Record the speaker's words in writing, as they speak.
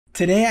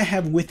Today I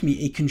have with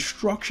me a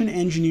construction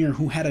engineer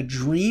who had a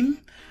dream,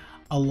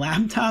 a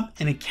laptop,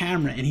 and a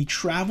camera, and he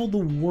traveled the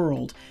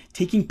world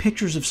taking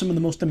pictures of some of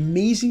the most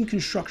amazing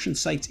construction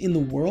sites in the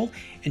world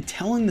and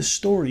telling the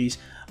stories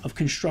of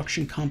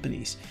construction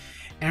companies.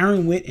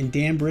 Witt and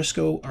Dan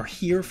Briscoe are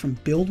here from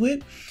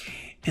BuildWitt,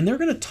 and they're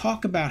going to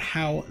talk about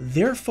how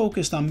they're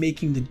focused on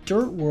making the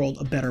dirt world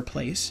a better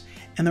place,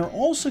 and they're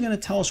also going to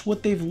tell us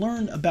what they've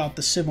learned about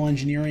the civil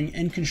engineering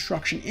and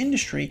construction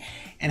industry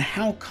and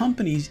how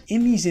companies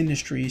in these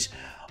industries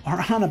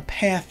are on a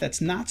path that's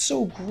not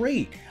so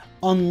great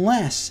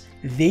unless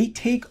they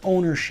take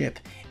ownership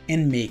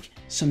and make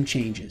some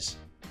changes.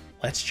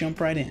 Let's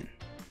jump right in.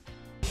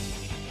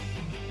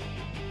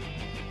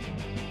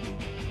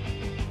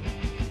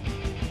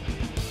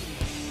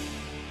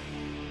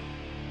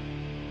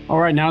 All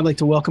right, now I'd like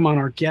to welcome on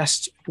our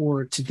guests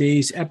for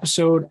today's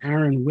episode,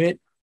 Witt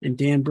and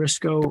Dan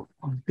Briscoe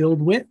of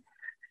BuildWitt.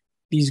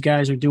 These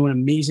guys are doing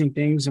amazing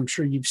things. I'm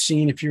sure you've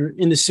seen, if you're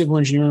in the civil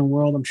engineering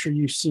world, I'm sure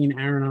you've seen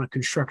Aaron on a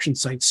construction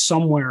site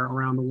somewhere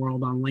around the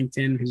world on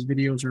LinkedIn. His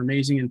videos are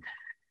amazing.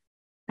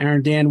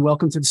 And Dan,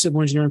 welcome to the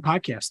Civil Engineering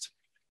Podcast.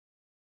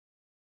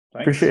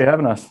 Thanks. Appreciate you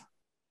having us.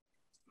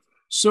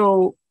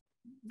 So,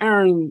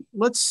 Aaron,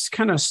 let's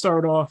kind of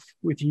start off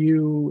with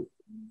you.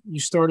 You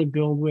started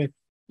BuildWitt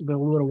a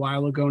little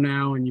while ago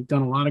now, and you've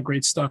done a lot of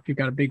great stuff. You've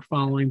got a big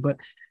following, but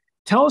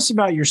tell us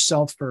about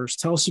yourself first.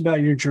 Tell us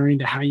about your journey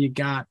to how you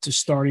got to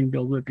starting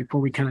BuildWitt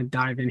before we kind of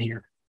dive in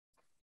here.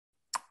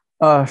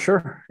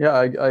 Sure. Yeah,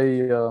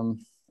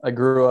 I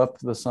grew up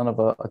the son of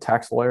a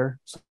tax lawyer,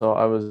 so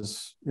I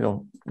was,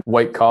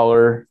 white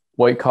collar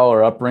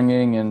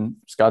upbringing in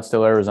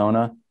Scottsdale,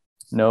 Arizona.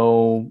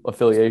 No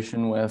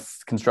affiliation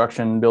with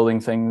construction, building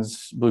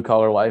things, blue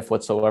collar life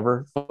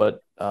whatsoever.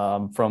 But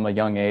from a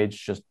young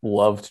age, just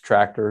loved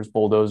tractors,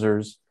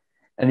 bulldozers,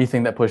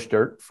 anything that pushed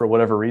dirt for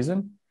whatever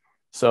reason.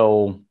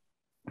 So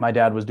my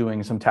dad was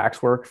doing some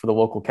tax work for the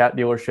local cat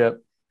dealership,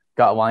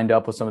 got lined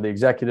up with some of the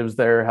executives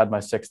there, had my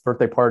 6th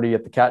birthday party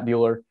at the cat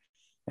dealer.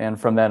 And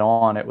from then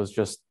on, it was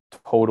just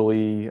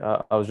totally,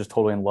 I was just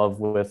totally in love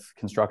with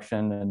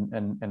construction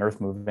and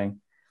earth moving.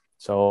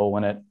 So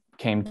when it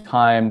came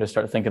time to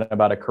start thinking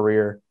about a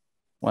career,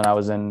 when I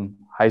was in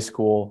high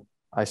school,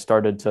 I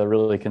started to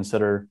really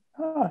consider,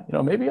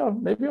 maybe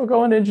I'll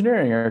go into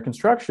engineering or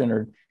construction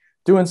or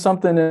doing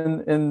something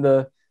in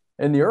the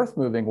earth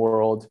moving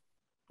world.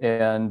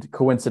 And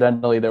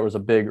coincidentally, there was a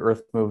big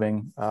earth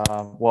moving.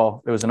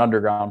 It was an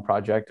underground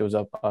project. It was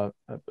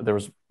there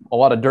was a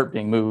lot of dirt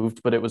being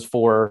moved, but it was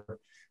for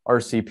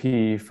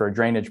RCP for a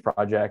drainage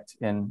project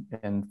in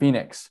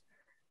Phoenix,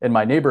 in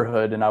my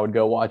neighborhood. And I would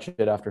go watch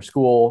it after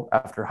school,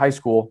 after high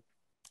school.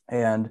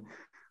 And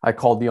I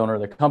called the owner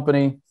of the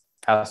company,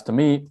 asked to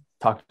meet,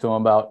 talked to him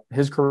about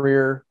his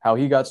career, how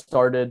he got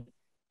started,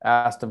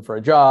 asked him for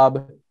a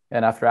job.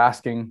 And after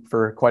asking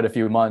for quite a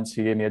few months,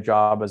 he gave me a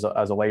job as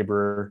a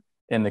laborer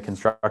in the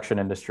construction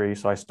industry.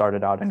 So I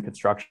started out in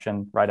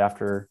construction right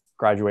after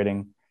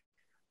graduating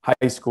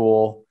high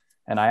school.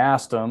 And I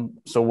asked him,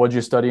 so what'd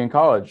you study in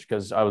college?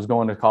 Because I was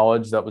going to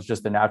college. That was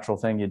just the natural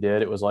thing you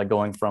did. It was like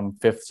going from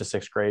 5th to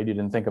 6th grade. You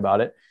didn't think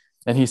about it.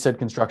 And he said,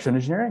 construction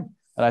engineering.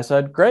 And I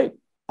said, great,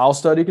 I'll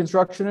study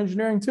construction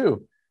engineering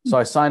too. So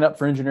I signed up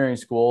for engineering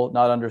school,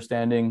 not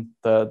understanding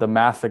the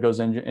math that goes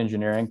into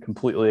engineering,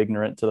 completely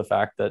ignorant to the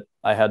fact that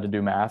I had to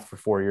do math for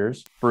 4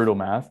 years, brutal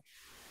math.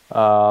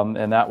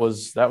 And that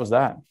was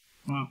that.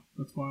 Wow,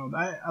 that's wild.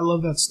 I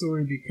love that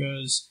story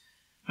because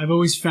I've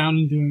always found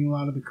in doing a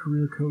lot of the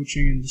career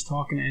coaching and just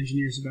talking to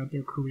engineers about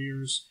their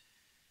careers,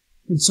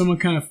 when someone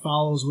kind of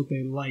follows what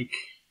they like,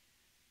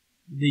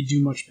 they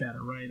do much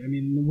better, right? I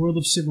mean, in the world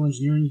of civil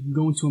engineering, you can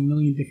go into a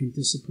million different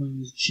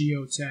disciplines: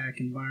 geotech,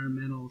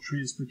 environmental,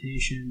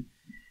 transportation.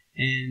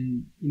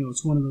 And,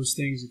 it's one of those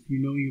things, if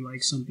you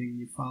like something and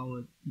you follow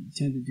it, you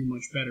tend to do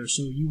much better.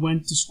 So you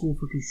went to school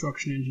for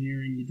construction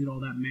engineering, you did all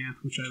that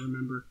math, which I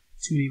remember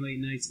too many late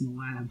nights in the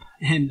lab.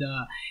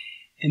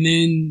 And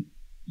then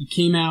you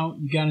came out,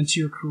 you got into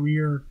your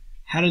career.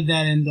 How did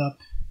that end up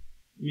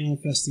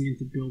manifesting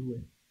into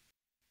BuildWitt?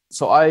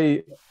 So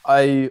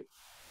I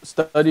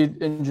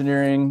studied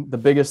engineering. The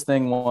biggest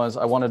thing was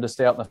I wanted to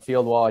stay out in the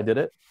field while I did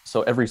it.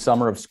 So every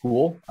summer of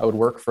school, I would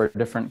work for a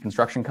different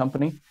construction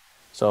company.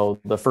 So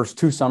the first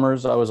 2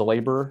 summers, I was a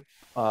laborer,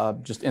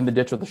 just in the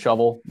ditch with a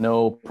shovel,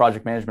 no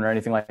project management or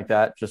anything like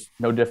that, just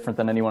no different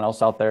than anyone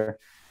else out there.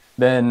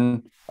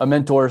 Then a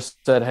mentor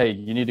said, hey,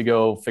 you need to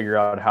go figure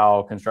out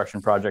how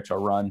construction projects are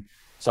run.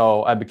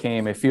 So I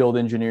became a field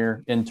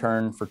engineer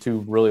intern for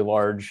 2 really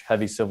large,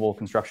 heavy civil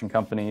construction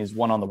companies,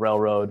 one on the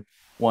railroad,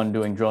 one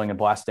doing drilling and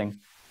blasting.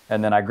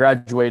 And then I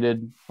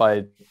graduated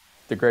by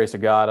the grace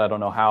of God. I don't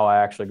know how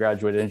I actually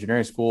graduated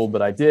engineering school,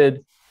 but I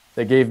did.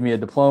 They gave me a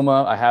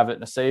diploma. I have it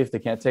in a safe. They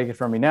can't take it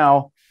from me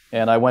now.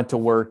 And I went to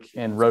work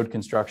in road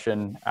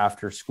construction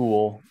after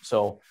school.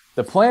 So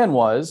the plan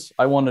was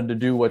I wanted to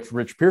do what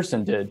Rich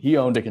Pearson did. He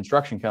owned a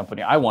construction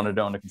company. I wanted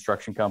to own a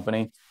construction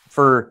company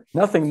for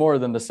nothing more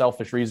than the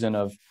selfish reason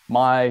of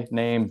my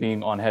name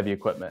being on heavy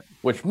equipment,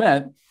 which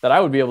meant that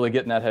I would be able to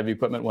get in that heavy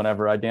equipment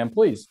whenever I damn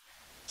pleased.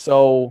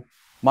 So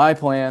my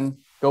plan,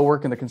 go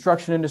work in the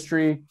construction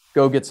industry,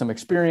 go get some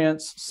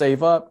experience,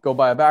 save up, go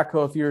buy a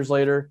backhoe a few years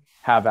later,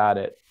 have at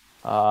it.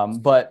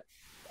 But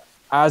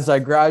as I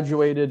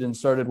graduated and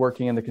started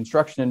working in the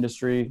construction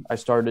industry, I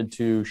started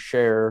to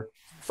share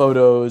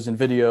photos and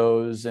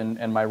videos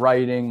and my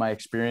writing, my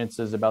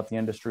experiences about the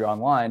industry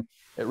online.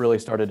 It really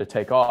started to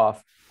take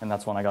off. And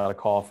that's when I got a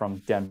call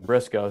from Dan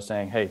Briscoe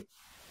saying, hey,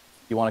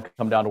 you want to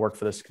come down to work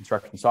for this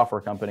construction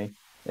software company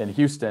in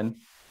Houston?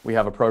 We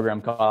have a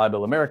program called I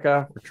Build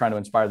America. We're trying to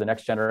inspire the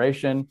next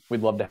generation.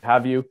 We'd love to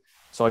have you.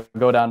 So I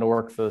go down to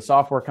work for the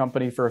software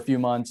company for a few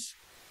months.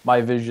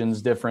 My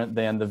vision's different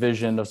than the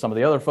vision of some of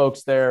the other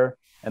folks there.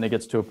 And it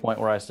gets to a point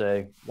where I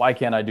say, why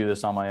can't I do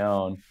this on my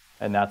own?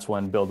 And that's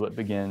when BuildWitt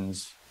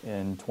begins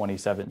in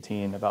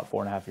 2017, about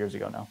 4.5 years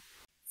ago now.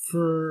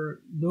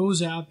 For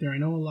those out there, I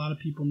know a lot of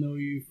people know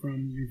you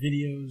from your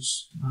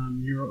videos.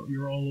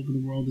 You're all over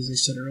the world, as I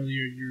said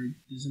earlier.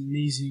 There's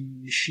amazing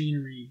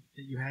machinery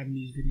that you have in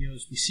these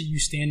videos. We see you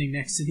standing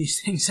next to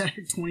these things that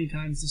are 20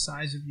 times the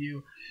size of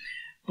you.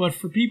 But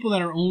for people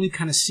that are only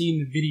kind of seeing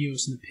the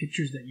videos and the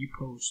pictures that you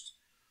post,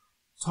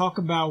 talk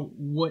about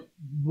what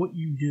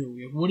you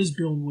do. What does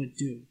BuildWitt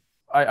do?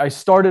 I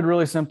started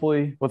really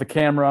simply with a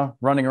camera,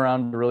 running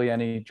around to really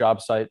any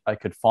job site I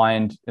could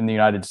find in the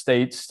United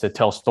States to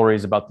tell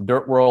stories about the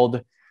dirt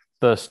world.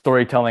 The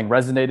storytelling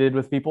resonated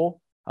with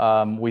people.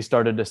 We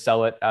started to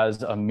sell it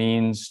as a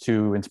means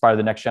to inspire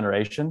the next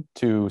generation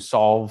to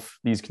solve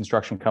these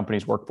construction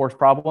companies' workforce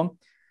problem.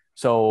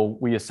 So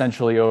we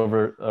essentially,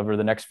 over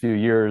the next few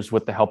years,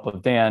 with the help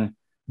of Dan,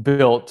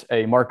 built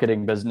a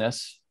marketing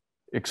business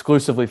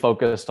exclusively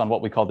focused on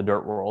what we call the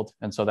dirt world.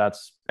 And so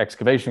that's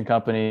excavation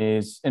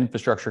companies,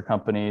 infrastructure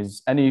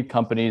companies, any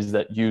companies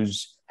that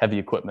use heavy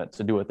equipment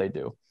to do what they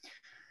do.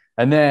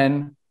 And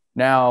then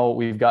now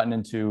we've gotten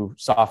into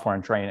software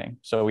and training.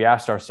 So we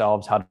asked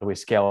ourselves, how do we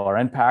scale our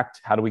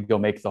impact? How do we go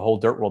make the whole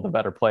dirt world a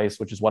better place,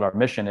 which is what our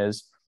mission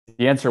is?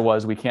 The answer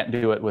was, we can't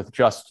do it with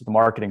just the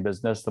marketing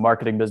business. The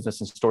marketing business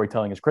and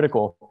storytelling is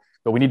critical,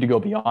 but we need to go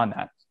beyond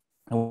that.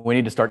 And we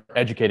need to start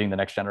educating the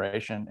next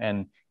generation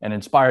and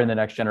inspiring the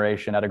next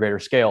generation at a greater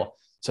scale.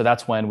 So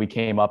that's when we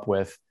came up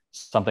with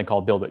something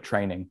called BuildWitt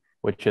Training,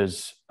 which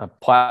is a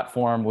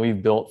platform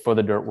we've built for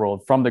the dirt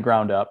world from the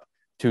ground up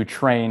to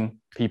train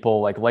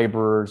people like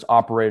laborers,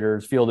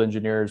 operators, field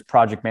engineers,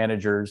 project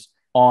managers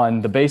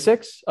on the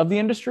basics of the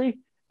industry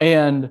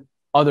and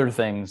other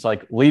things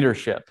like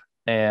leadership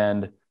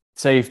and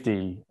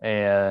safety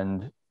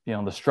and,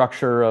 the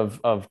structure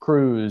of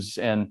crews.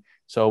 And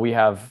so we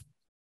have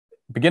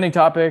beginning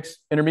topics,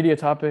 intermediate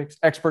topics,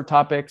 expert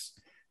topics.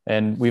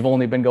 And we've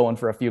only been going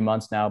for a few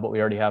months now, but we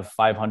already have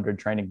 500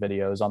 training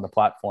videos on the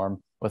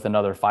platform with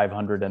another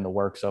 500 in the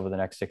works over the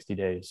next 60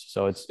 days.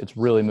 So it's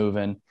really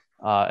moving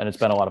and it's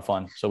been a lot of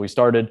fun. So we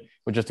started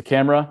with just a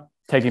camera,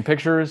 taking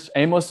pictures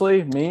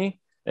aimlessly,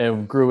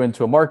 and grew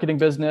into a marketing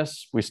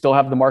business. We still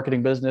have the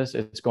marketing business.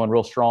 It's going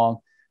real strong.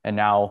 And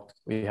now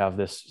we have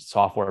this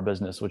software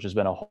business, which has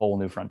been a whole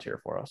new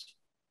frontier for us.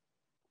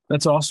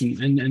 That's awesome.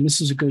 And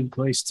this is a good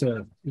place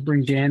to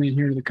bring Dan in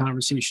here to the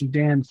conversation.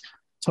 Dan,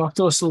 talk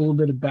to us a little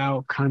bit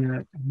about kind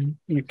of,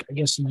 I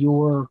guess,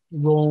 your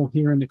role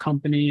here in the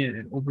company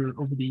and over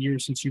the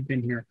years since you've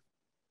been here.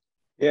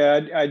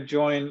 Yeah, I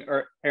joined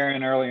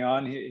Aaron early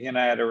on. He and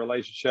I had a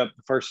relationship.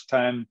 The first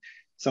time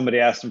somebody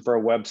asked him for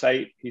a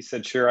website, he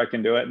said, sure, I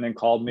can do it, and then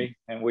called me,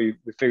 and we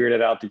figured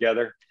it out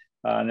together.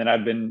 And then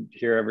I've been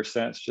here ever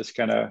since, just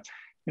kind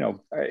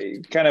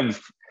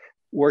of,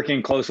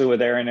 working closely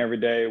with Aaron every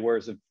day.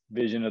 Where's the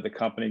vision of the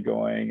company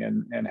going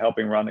and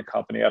helping run the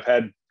company. I've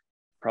had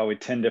probably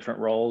 10 different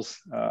roles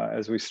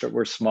as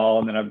we're small,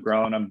 and then I've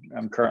grown.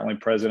 I'm currently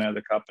president of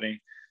the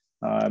company.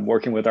 I'm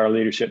working with our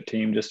leadership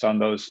team just on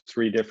those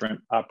 3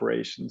 different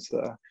operations,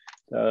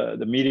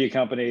 the media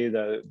company,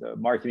 the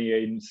marketing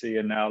agency,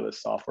 and now the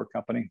software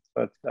company.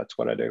 But that's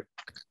what I do.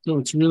 So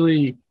it's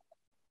really,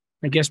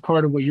 I guess,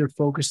 part of what you're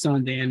focused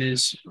on, Dan,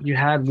 is you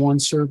had one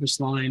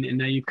service line and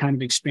now you've kind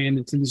of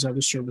expanded to these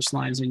other service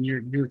lines, and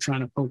you're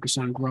trying to focus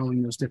on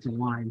growing those different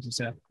lines. Is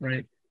that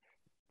right?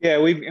 Yeah,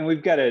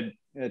 we've got a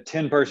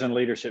 10-person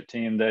leadership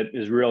team that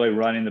is really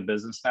running the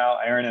business now.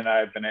 Aaron and I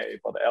have been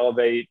able to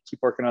elevate, keep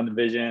working on the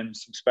vision,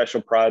 some special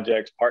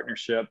projects,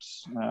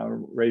 partnerships,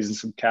 raising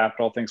some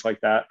capital, things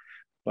like that.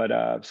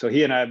 But so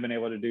he and I have been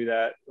able to do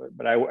that.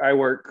 But I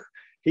work,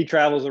 he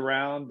travels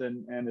around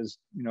and is,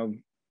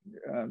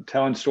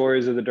 telling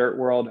stories of the dirt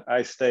world.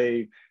 I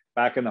stay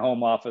back in the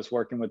home office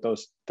working with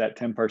that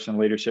 10-person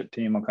leadership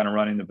team on kind of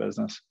running the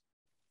business.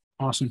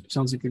 Awesome.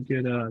 Sounds like a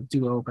good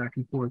duo back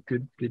and forth.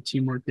 Good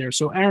teamwork there.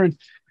 So Aaron,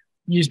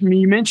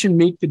 you mentioned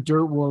make the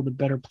dirt world a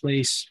better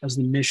place as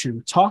the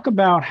mission. Talk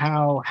about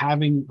how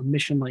having a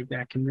mission like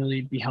that can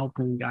really be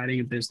helpful in guiding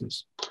a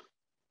business.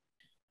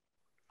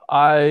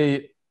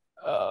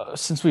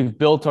 Since we've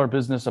built our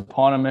business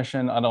upon a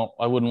mission,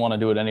 I wouldn't want to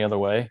do it any other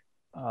way.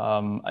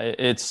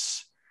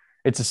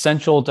 it's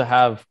essential to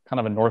have kind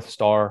of a North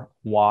Star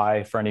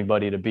why for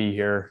anybody to be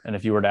here. And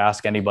if you were to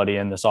ask anybody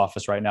in this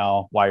office right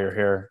now why you're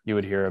here, you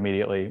would hear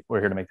immediately, we're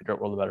here to make the dirt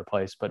world a better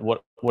place. But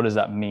what does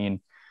that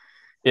mean?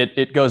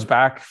 It goes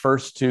back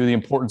first to the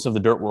importance of the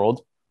dirt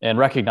world and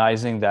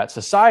recognizing that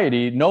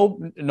society,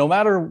 no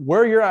matter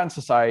where you're at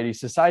in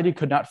society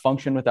could not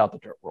function without the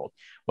dirt world.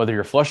 Whether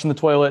you're flushing the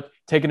toilet,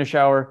 taking a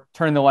shower,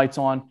 turning the lights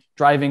on,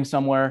 driving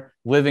somewhere,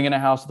 living in a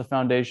house with a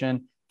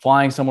foundation,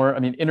 flying somewhere. I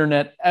mean,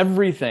 internet,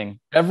 everything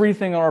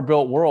in our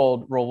built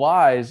world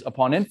relies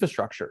upon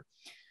infrastructure.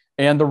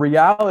 And the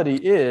reality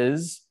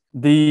is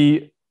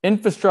the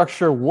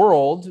infrastructure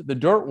world, the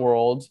dirt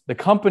world, the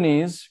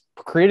companies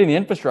creating the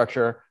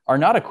infrastructure are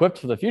not equipped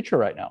for the future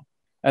right now.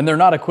 And they're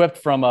not equipped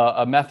from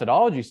a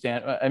methodology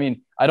standpoint. I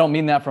mean, I don't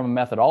mean that from a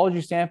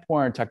methodology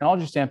standpoint or a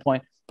technology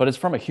standpoint, but it's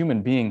from a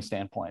human being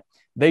standpoint.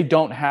 They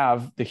don't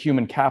have the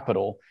human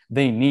capital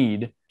they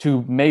need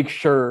to make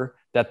sure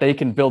that they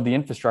can build the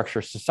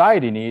infrastructure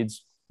society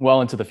needs well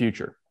into the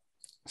future.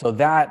 So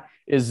that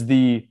is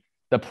the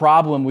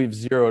problem we've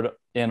zeroed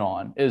in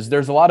on. Is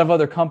there's a lot of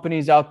other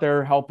companies out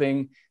there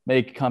helping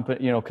make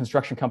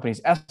construction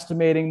companies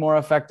estimating more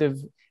effective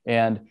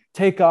and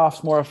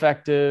takeoffs more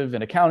effective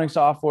and accounting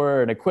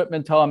software and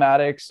equipment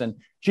telematics and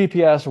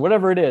GPS or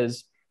whatever it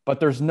is. But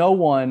there's no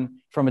one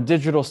from a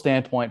digital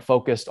standpoint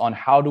focused on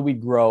how do we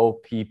grow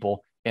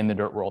people in the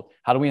dirt world?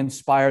 How do we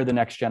inspire the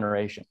next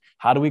generation?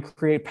 How do we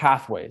create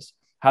pathways?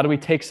 How do we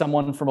take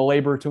someone from a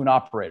laborer to an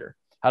operator?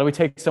 How do we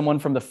take someone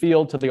from the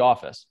field to the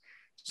office?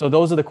 So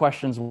those are the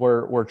questions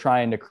we're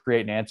trying to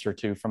create an answer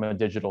to from a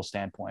digital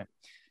standpoint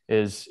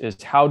is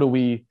how do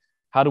we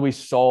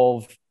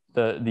solve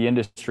the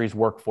industry's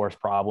workforce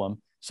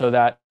problem so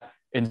that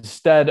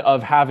instead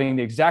of having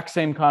the exact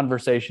same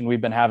conversation we've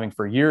been having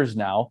for years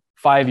now,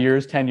 5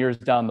 years, 10 years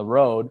down the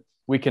road,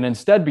 we can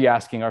instead be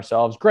asking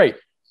ourselves, great,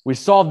 we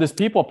solved this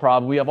people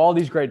problem. We have all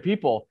these great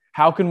people.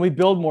 How can we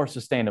build more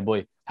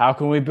sustainably? How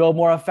can we build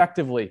more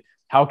effectively?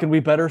 How can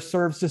we better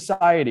serve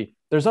society?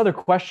 There's other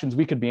questions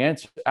we could be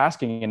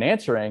asking and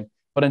answering,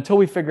 but until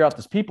we figure out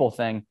this people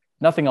thing,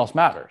 nothing else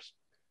matters.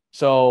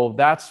 So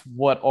that's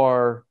what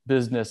our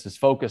business is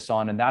focused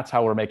on. And that's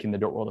how we're making the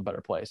dirt world a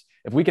better place.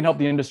 If we can help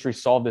the industry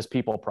solve this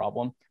people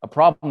problem, a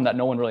problem that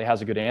no one really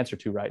has a good answer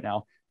to right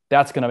now,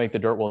 that's going to make the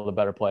dirt world a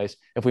better place.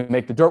 If we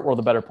make the dirt world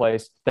a better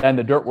place, then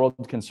the dirt world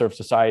can serve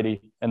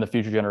society and the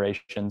future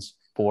generations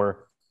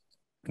for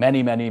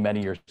many, many,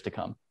 many years to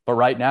come. But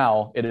right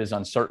now it is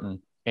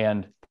uncertain.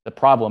 And the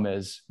problem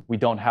is we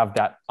don't have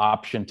that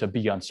option to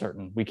be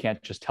uncertain. We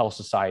can't just tell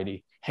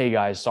society, hey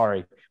guys,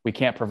 sorry, we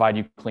can't provide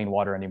you clean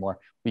water anymore.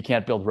 We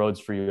can't build roads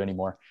for you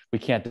anymore. We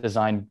can't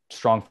design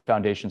strong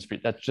foundations for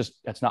you.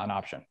 That's not an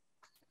option.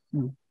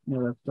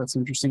 Yeah, that's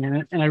interesting.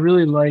 And I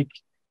really like,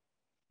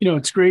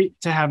 it's great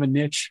to have a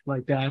niche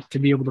like that, to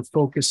be able to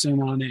focus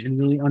in on it and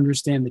really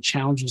understand the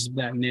challenges of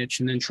that niche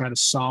and then try to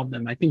solve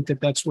them. I think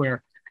that's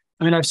where,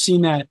 I've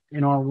seen that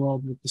in our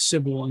world with the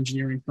civil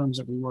engineering firms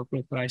that we work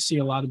with, but I see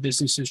a lot of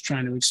businesses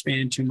trying to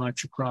expand too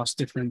much across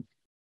different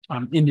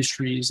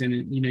industries.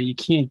 And, you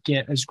can't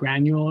get as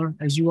granular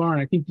as you are.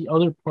 And I think the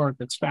other part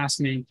that's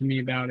fascinating to me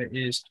about it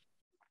is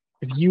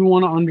if you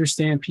want to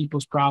understand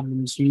people's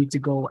problems, you need to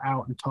go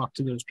out and talk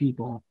to those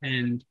people.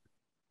 And,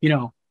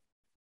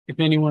 if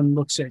anyone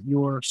looks at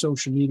your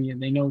social media,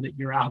 they know that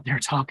you're out there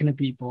talking to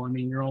people.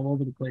 You're all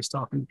over the place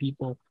talking to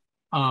people,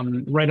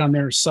 right on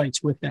their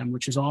sites with them,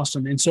 which is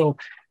awesome. And so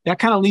that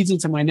kind of leads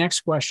into my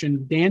next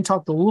question. Dan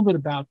talked a little bit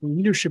about the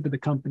leadership of the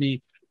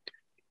company,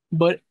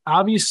 but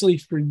obviously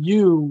for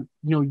you,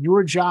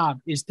 your job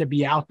is to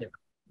be out there.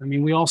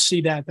 We all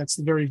see that. That's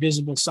the very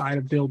visible side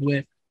of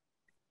BuildWitt.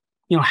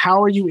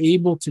 How are you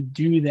able to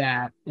do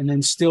that and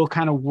then still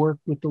kind of work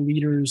with the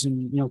leaders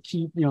and,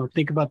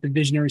 think about the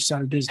visionary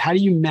side of business? How do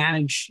you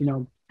manage,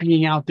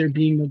 being out there,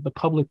 being the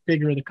public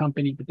figure of the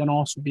company, but then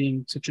also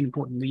being such an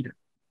important leader?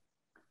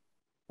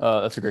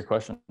 That's a great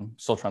question. I'm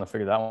still trying to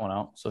figure that one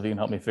out. So if you can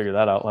help me figure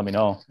that out, let me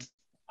know.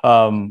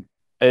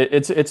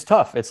 It's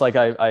tough. It's like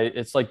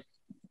it's like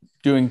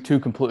doing two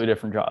completely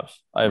different jobs.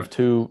 I have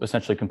two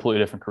essentially completely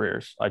different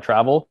careers. I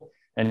travel,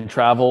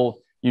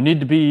 you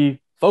need to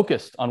be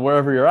focused on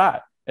wherever you're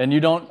at. And you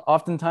don't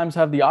oftentimes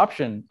have the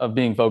option of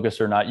being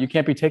focused or not. You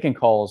can't be taking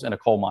calls in a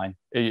coal mine.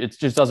 It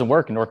just doesn't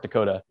work in North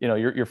Dakota.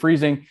 You're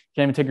freezing. You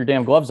can't even take your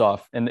damn gloves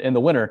off in the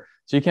winter.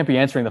 So you can't be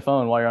answering the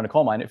phone while you're on a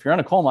coal mine. If you're on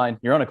a coal mine,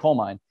 you're on a coal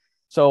mine.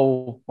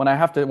 So when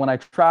I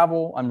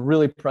travel, I'm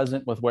really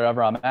present with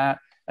wherever I'm at.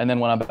 And then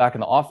when I'm back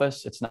in the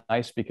office, it's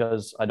nice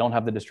because I don't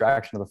have the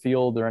distraction of the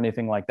field or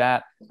anything like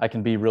that. I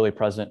can be really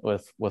present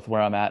with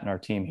where I'm at and our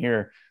team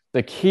here.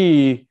 The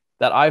key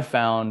that I've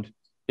found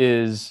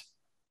is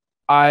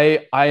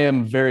I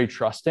am very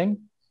trusting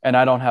and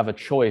I don't have a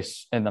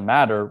choice in the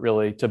matter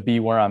really to be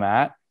where I'm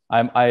at.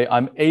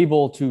 I'm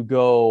able to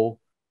go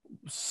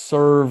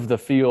serve the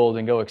field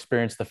and go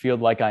experience the field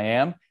like I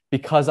am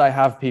because I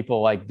have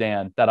people like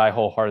Dan that I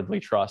wholeheartedly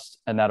trust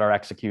and that are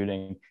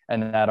executing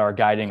and that are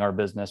guiding our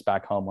business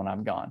back home when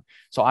I'm gone.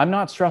 So I'm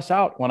not stressed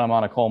out when I'm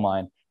on a coal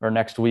mine or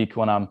next week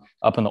when I'm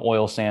up in the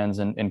oil sands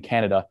in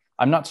Canada.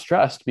 I'm not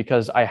stressed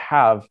because I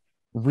have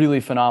really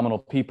phenomenal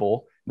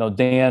people.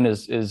 Dan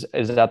is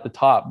at the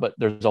top, but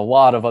there's a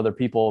lot of other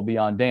people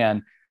beyond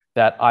Dan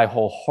that I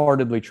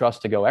wholeheartedly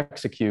trust to go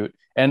execute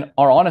and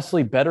are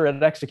honestly better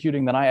at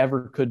executing than I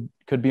ever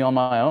could be on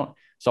my own.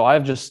 So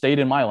I've just stayed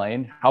in my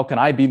lane. How can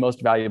I be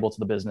most valuable to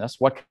the business?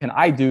 What can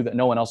I do that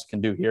no one else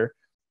can do here?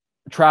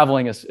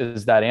 Traveling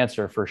is that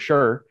answer for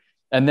sure.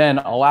 And then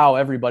allow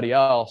everybody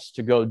else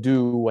to go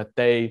do what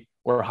they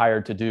were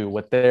hired to do,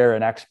 what they're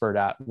an expert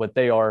at, what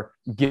they are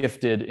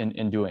gifted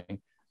in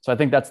doing. So I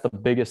think that's the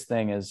biggest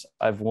thing is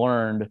I've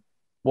learned,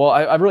 well,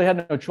 I really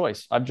had no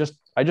choice. I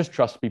just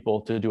trust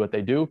people to do what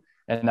they do.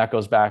 And that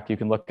goes back, you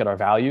can look at our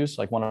values.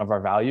 Like one of our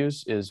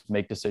values is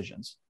make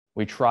decisions.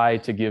 We try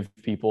to give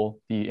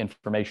people the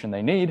information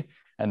they need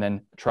and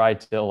then try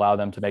to allow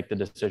them to make the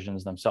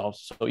decisions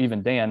themselves. So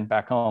even Dan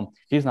back home,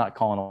 he's not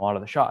calling a lot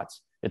of the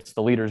shots. It's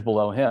the leaders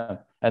below him.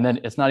 And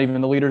then it's not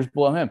even the leaders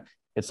below him.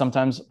 It's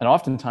sometimes and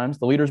oftentimes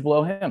the leaders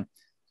below him.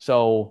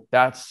 So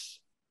that's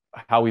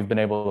how we've been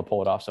able to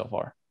pull it off so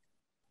far.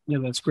 Yeah,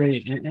 that's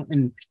great.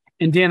 And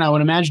Dan, I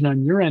would imagine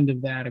on your end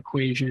of that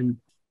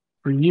equation,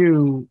 for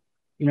you,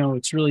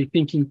 it's really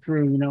thinking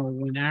through,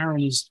 when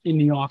Aaron is in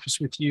the office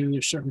with you,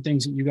 there's certain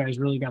things that you guys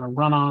really got to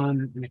run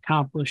on and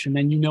accomplish. And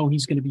then,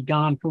 he's going to be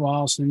gone for a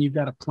while. So then you've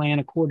got to plan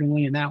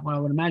accordingly. And that way, I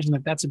would imagine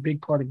that that's a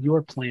big part of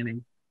your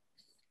planning.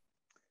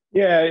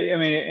 Yeah. I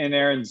mean, and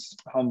Aaron's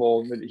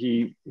humble, but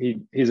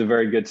he's a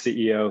very good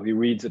CEO. He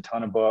reads a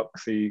ton of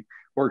books. He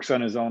works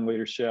on his own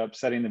leadership,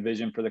 setting the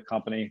vision for the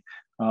company.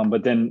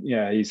 But then,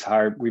 he's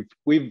hired.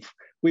 We've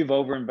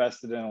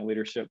overinvested in a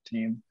leadership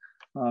team.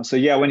 So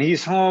when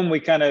he's home, we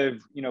kind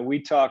of,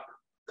 we talk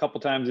a couple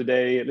times a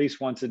day, at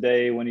least once a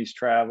day when he's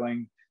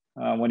traveling.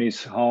 When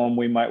he's home,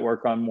 we might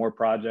work on more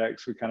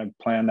projects. We kind of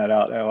plan that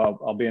out.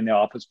 I'll be in the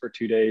office for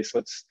 2 days.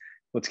 Let's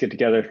get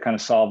together to kind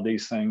of solve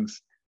these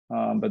things.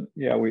 But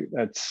we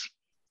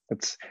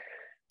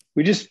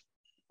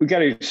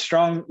got a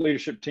strong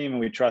leadership team and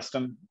we trust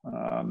them.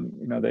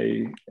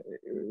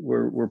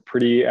 We're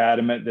pretty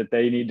adamant that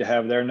they need to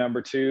have their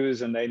number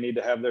twos and they need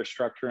to have their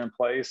structure in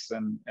place.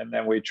 And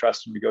then we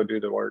trust them to go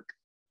do the work.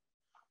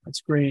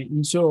 That's great.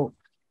 And so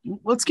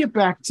let's get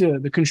back to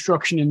the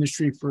construction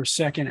industry for a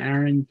second,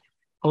 Aaron.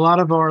 A lot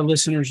of our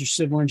listeners are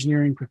civil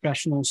engineering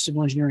professionals,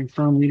 civil engineering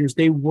firm leaders.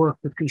 They work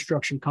with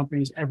construction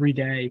companies every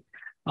day.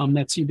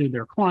 That's either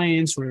their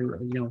clients or,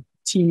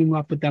 teaming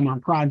up with them on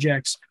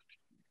projects.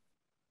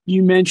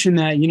 You mentioned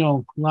that,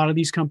 a lot of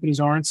these companies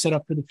aren't set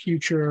up for the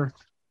future.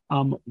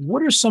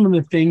 What are some of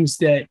the things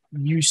that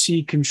you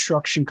see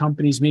construction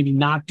companies maybe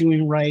not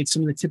doing right?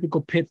 Some of the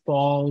typical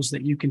pitfalls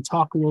that you can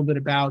talk a little bit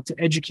about to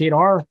educate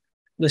our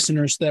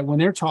listeners so that when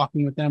they're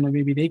talking with them, or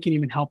maybe they can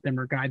even help them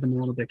or guide them a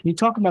little bit. Can you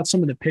talk about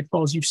some of the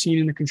pitfalls you've seen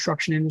in the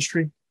construction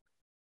industry?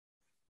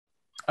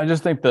 I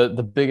just think the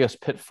biggest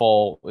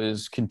pitfall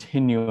is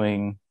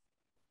continuing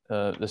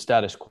the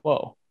status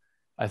quo.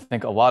 I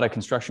think a lot of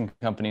construction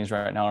companies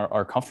right now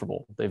are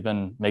comfortable. They've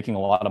been making a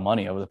lot of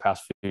money over the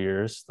past few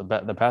years.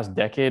 The past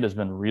decade has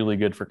been really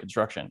good for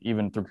construction,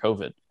 even through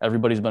COVID.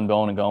 Everybody's been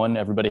going and going.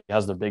 Everybody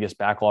has the biggest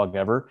backlog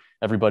ever.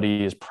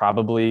 Everybody is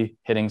probably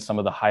hitting some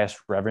of the highest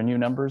revenue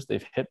numbers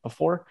they've hit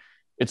before.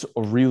 It's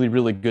a really,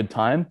 really good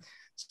time.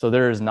 So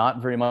there is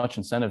not very much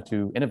incentive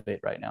to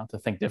innovate right now, to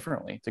think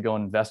differently, to go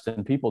invest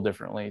in people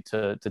differently,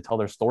 to tell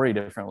their story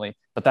differently.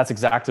 But that's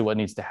exactly what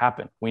needs to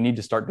happen. We need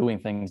to start doing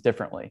things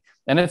differently.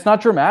 And it's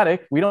not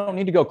dramatic. We don't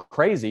need to go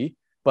crazy,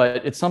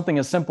 but it's something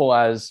as simple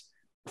as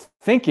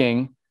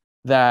thinking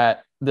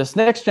that this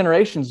next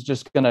generation is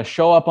just going to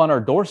show up on our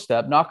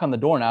doorstep, knock on the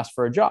door and ask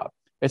for a job.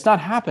 It's not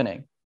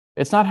happening.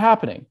 It's not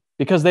happening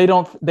because they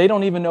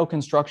don't even know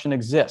construction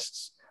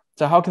exists.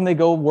 So how can they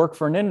go work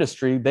for an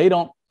industry they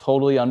don't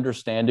totally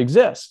understand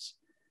exists?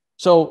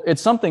 So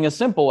it's something as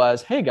simple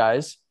as, hey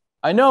guys,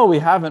 I know we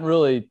haven't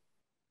really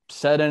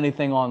said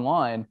anything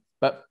online,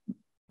 but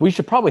we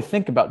should probably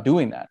think about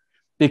doing that.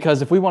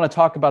 Because if we want to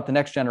talk about the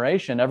next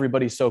generation,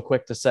 everybody's so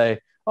quick to say,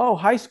 oh,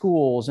 high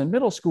schools and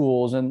middle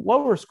schools and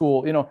lower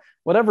school,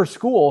 whatever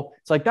school.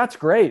 It's like, that's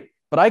great.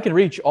 But I can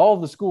reach all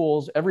of the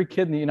schools, every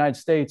kid in the United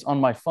States on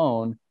my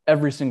phone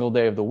every single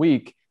day of the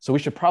week. So we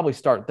should probably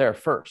start there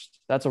first.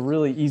 That's a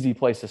really easy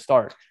place to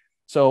start.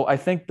 So I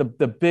think the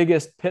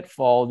biggest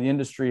pitfall the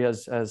industry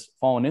has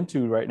fallen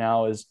into right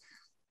now is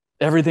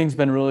everything's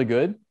been really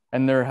good.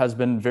 And there has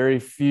been very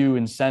few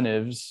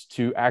incentives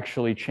to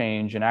actually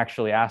change and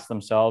actually ask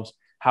themselves,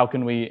 how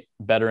can we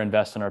better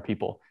invest in our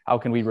people? How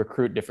can we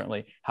recruit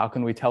differently? How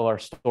can we tell our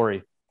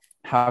story?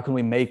 How can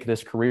we make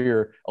this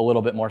career a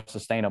little bit more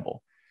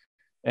sustainable?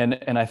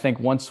 And I think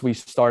once we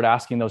start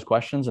asking those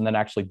questions and then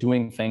actually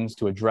doing things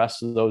to address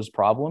those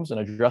problems and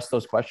address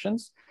those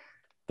questions,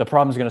 the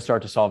problem is going to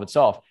start to solve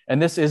itself.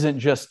 And this isn't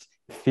just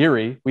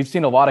theory. We've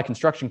seen a lot of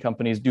construction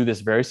companies do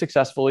this very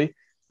successfully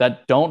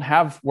that don't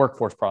have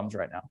workforce problems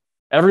right now.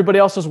 Everybody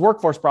else has a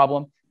workforce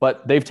problem,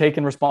 but they've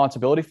taken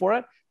responsibility for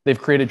it. They've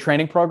created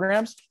training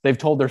programs. They've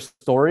told their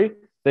story.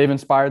 They've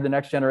inspired the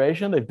next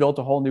generation. They've built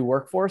a whole new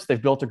workforce.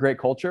 They've built a great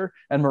culture.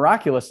 And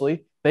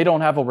miraculously, they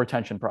don't have a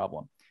retention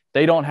problem.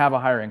 They don't have a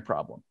hiring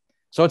problem.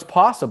 So it's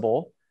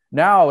possible.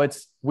 Now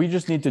we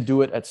just need to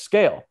do it at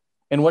scale.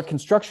 And what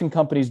construction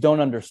companies don't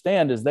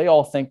understand is they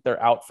all think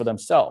they're out for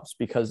themselves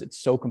because it's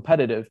so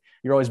competitive.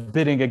 You're always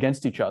bidding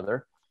against each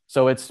other.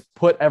 So it's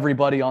put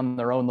everybody on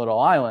their own little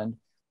island.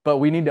 But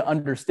we need to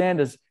understand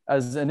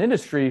as an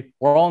industry,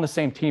 we're all on the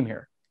same team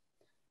here.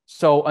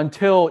 So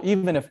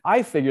even if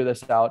I figure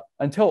this out,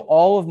 until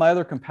all of my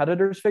other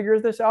competitors figure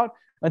this out,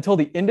 until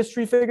the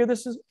industry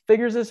figures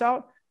this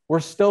out, we're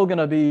still going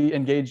to be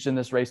engaged in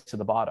this race to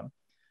the bottom.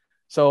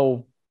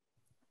 So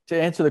to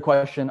answer the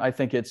question, I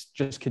think it's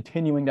just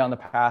continuing down the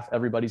path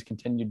everybody's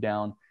continued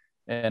down.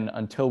 And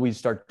until we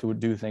start to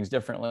do things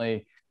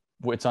differently,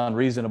 it's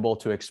unreasonable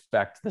to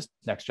expect this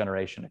next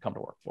generation to come to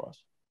work for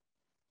us.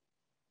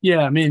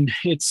 Yeah, I mean,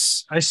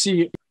 I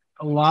see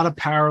a lot of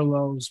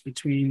parallels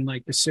between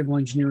like the civil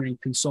engineering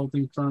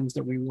consulting firms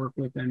that we work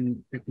with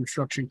and the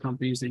construction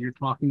companies that you're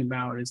talking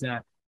about. Is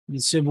that the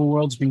civil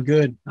world's been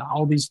good.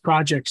 All these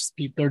projects,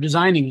 people are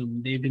designing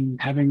them. They've been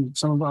having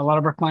a lot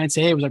of our clients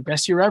say, hey, it was our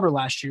best year ever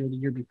last year or the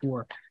year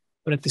before.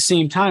 But at the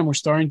same time, we're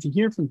starting to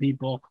hear from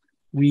people,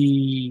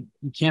 we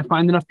can't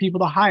find enough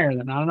people to hire.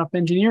 There are not enough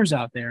engineers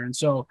out there. And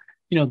so,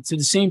 to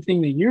the same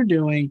thing that you're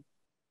doing,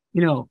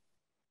 there's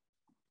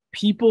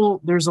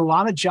a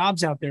lot of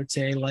jobs out there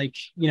today, like,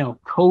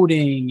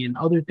 coding and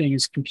other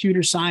things,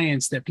 computer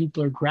science, that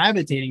people are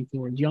gravitating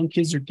towards. Young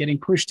kids are getting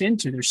pushed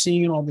into, they're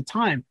seeing it all the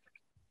time.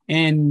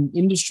 And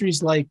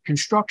industries like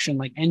construction,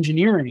 like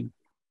engineering,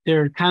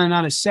 they're kind of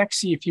not as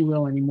sexy, if you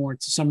will, anymore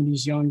to some of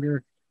these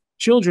younger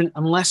children,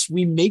 unless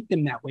we make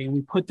them that way and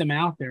we put them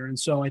out there. And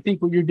so I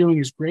think what you're doing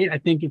is great. I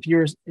think if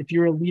you're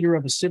a leader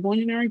of a civil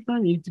engineering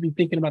firm, you need to be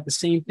thinking about the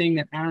same thing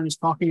that Aaron is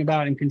talking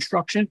about in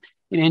construction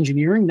and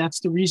engineering.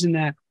 That's the reason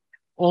that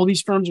all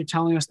these firms are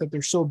telling us that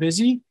they're so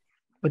busy,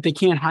 but they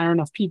can't hire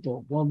enough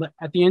people. Well,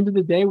 at the end of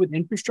the day, with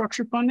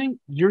infrastructure funding,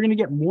 you're going to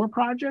get more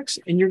projects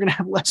and you're going to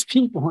have less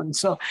people. And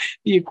so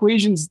the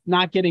equation's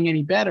not getting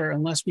any better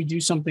unless we do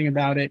something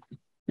about it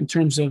in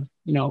terms of,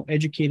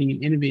 educating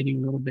and innovating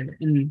a little bit.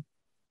 And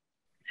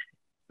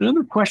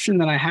another question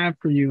that I have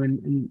for you,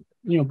 and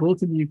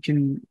both of you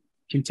can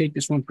take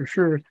this one for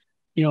sure.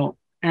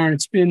 Aaron,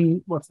 it's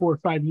been 4 or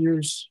 5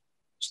 years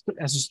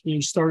as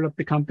you started up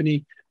the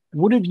company.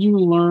 What have you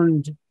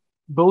learned,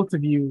 both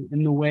of you,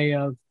 in the way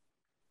of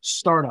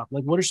startup?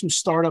 Like, what are some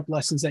startup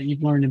lessons that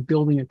you've learned in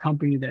building a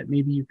company that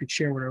maybe you could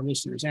share with our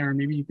listeners? Aaron,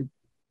 maybe you could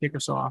kick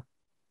us off.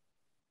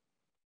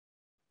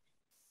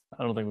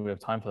 I don't think we have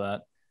time for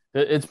that.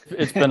 It's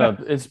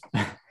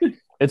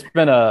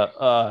been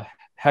a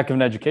heck of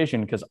an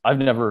education, because I've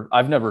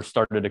never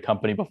started a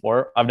company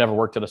before. I've never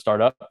worked at a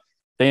startup.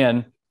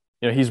 Dan,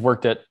 he's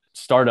worked at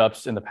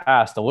startups in the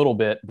past a little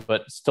bit,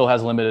 but still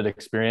has limited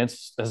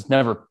experience, has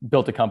never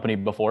built a company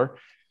before.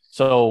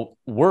 So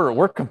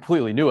we're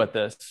completely new at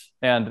this.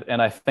 And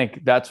I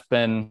think that's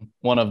been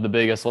one of the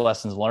biggest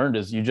lessons learned,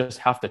 is you just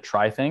have to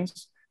try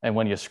things. And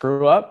when you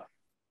screw up,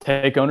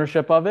 take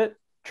ownership of it.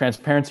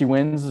 Transparency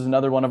wins is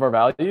another one of our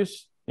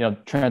values.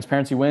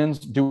 Transparency wins,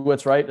 do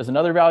what's right is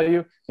another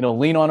value.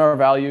 Lean on our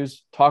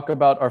values, talk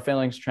about our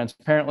failings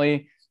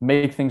transparently,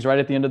 make things right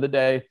at the end of the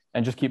day,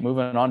 and just keep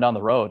moving on down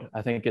the road.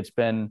 I think it's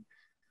been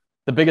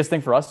the biggest thing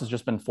for us has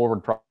just been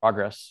forward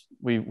progress.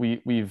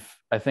 We've,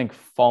 I think,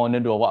 fallen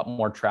into a lot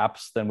more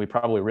traps than we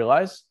probably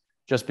realize,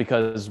 just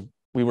because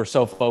we were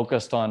so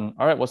focused on,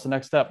 all right, what's the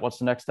next step? What's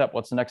the next step?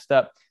 What's the next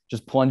step?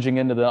 Just plunging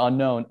into the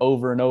unknown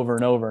over and over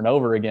and over and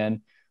over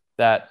again,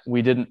 that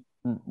we didn't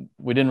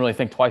really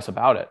think twice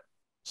about it.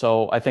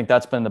 So I think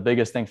that's been the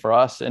biggest thing for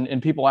us.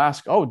 And people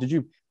ask, oh, did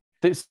you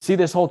see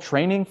this whole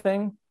training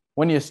thing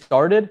when you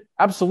started?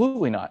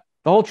 Absolutely not.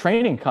 The whole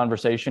training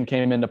conversation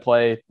came into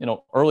play,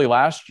 early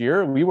last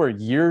year. We were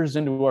years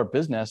into our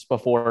business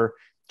before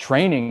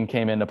training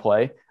came into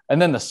play. And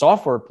then the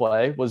software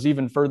play was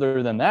even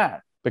further than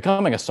that.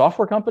 Becoming a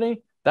software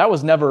company, that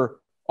was never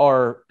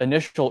our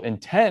initial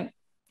intent.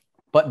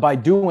 But by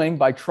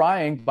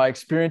trying, by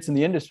experiencing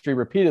the industry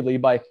repeatedly,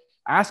 by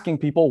asking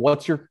people,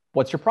 what's your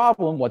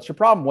problem? What's your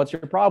problem? What's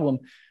your problem?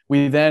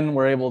 We then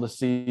were able to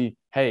see,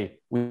 hey,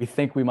 we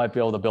think we might be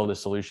able to build a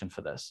solution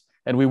for this.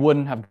 And we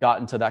wouldn't have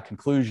gotten to that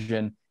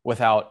conclusion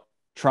without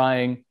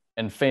trying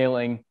and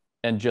failing,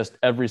 and just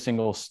every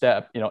single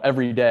step,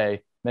 every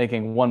day,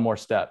 making one more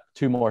step,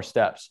 two more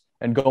steps,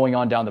 and going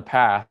on down the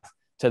path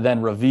to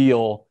then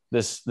reveal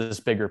this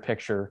bigger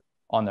picture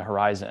on the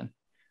horizon.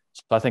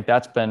 So I think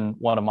that's been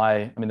one of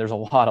there's a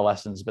lot of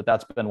lessons, but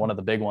that's been one of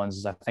the big ones.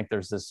 Is I think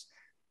there's this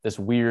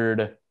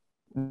weird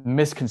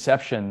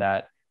misconception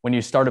that when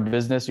you start a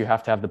business, you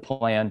have to have the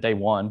plan day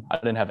one. I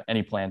didn't have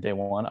any plan day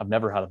one. I've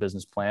never had a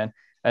business plan.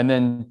 And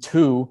then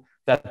two,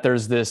 that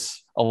there's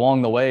this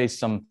along the way,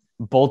 some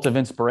bolt of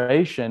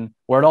inspiration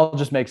where it all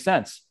just makes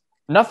sense.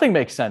 Nothing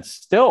makes sense.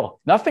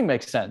 Still, nothing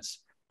makes sense.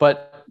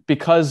 But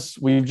because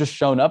we've just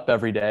shown up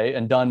every day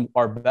and done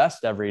our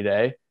best every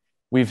day,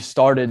 we've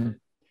started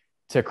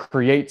to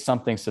create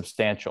something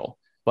substantial.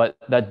 But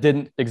that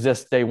didn't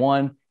exist day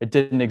one. It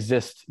didn't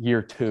exist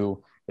year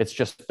two. It's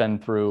just been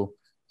through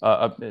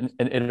an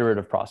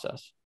iterative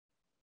process.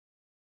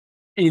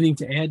 Anything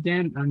to add,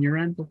 Dan, on your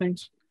end of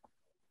things?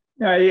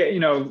 Yeah,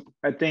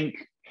 I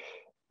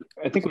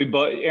think we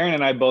both, Aaron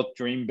and I both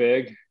dream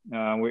big.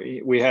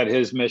 We had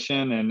his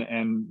mission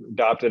and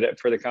adopted it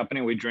for the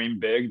company. We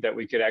dreamed big that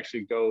we could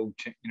actually go,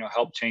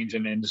 help change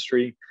an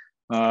industry.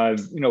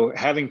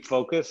 Having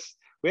focus,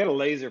 we had a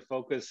laser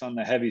focus on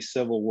the heavy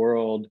civil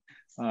world,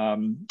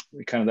 kind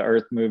of the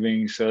earth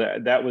moving. So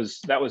that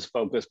was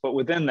focus. But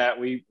within that,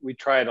 we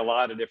tried a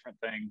lot of different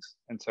things.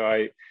 And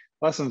so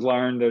lessons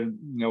learned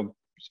to,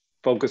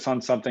 focus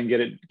on something, get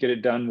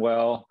it done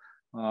well,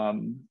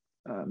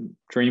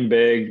 dream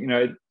big.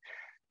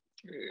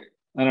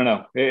 I don't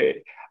know.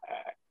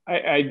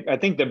 I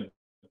think the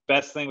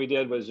best thing we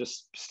did was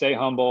just stay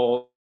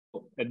humble,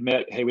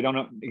 admit, hey, we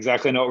don't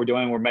exactly know what we're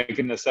doing. We're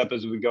making this up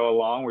as we go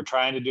along. We're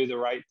trying to do the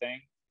right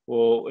thing.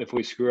 If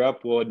we screw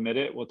up, we'll admit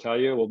it. We'll tell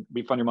you. We'll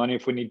refund your money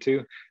if we need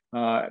to.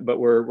 But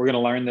we're going to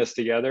learn this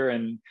together.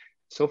 And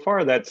so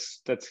far,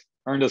 that's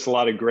earned us a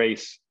lot of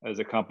grace as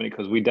a company,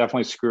 because we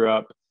definitely screw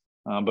up,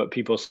 but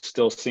people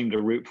still seem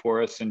to root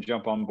for us and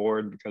jump on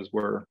board because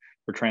we're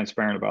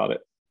transparent about it.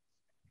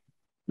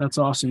 That's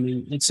awesome.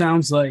 It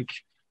sounds like,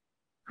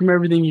 from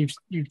everything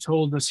you've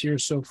told us here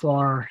so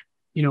far,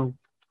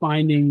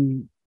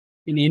 finding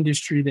an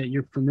industry that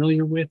you're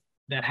familiar with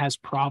that has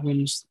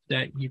problems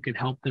that you can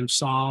help them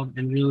solve,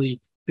 and really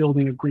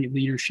building a great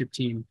leadership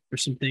team for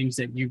some things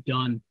that you've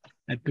done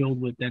at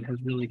BuildWitt that has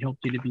really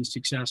helped you to be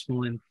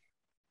successful. And,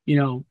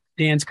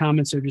 Dan's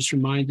comments are just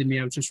reminded me,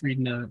 I was just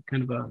reading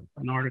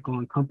an article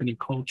on company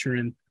culture,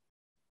 and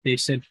they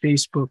said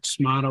Facebook's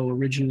motto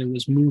originally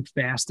was move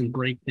fast and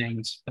break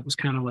things. That was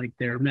kind of like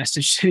their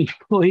message to the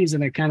employees.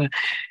 And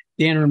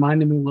Dan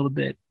reminded me a little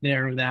bit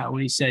there of that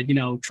when he said,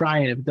 try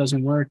it. If it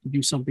doesn't work, you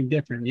do something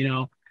different,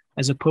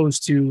 as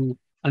opposed to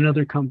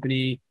another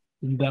company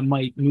that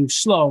might move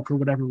slow for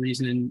whatever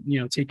reason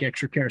and, take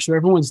extra care. So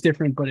everyone's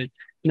different, but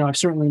I've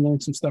certainly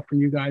learned some stuff from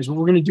you guys. What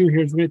we're going to do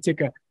here is we're going to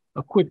take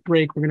a quick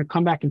break. We're going to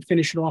come back and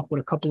finish it off with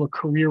a couple of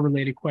career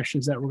related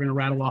questions that we're going to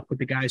rattle off with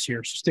the guys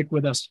here. So stick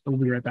with us. We'll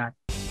be right back.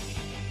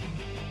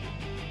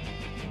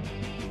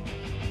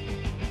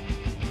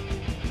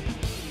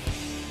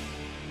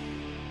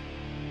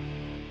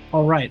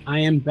 All right, I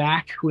am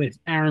back with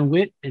Aaron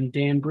Witt and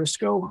Dan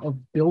Briscoe of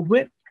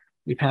BuildWitt.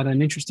 We've had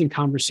an interesting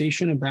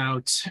conversation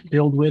about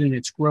BuildWitt and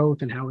its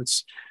growth and how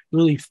it's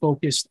really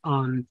focused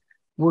on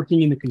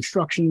working in the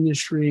construction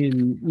industry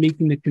and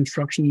making the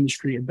construction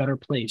industry a better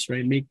place,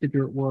 right? Make the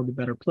dirt world a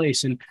better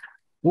place. And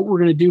what we're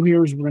going to do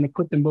here is we're going to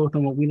put them both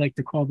on what we like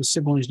to call the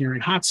civil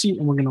engineering hot seat,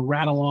 and we're going to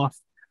rattle off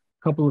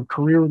a couple of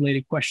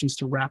career-related questions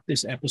to wrap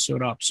this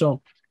episode up.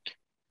 So,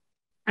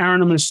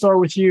 Aaron, I'm going to start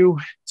with you.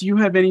 Do you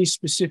have any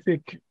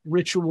specific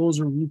rituals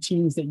or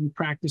routines that you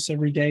practice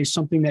every day?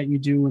 Something that you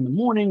do in the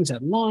mornings,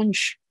 at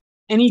lunch,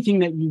 anything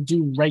that you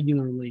do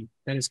regularly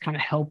that has kind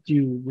of helped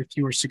you with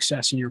your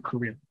success in your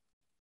career?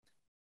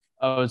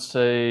 I would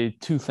say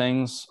two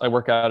things. I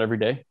work out every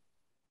day.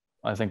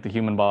 I think the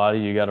human body,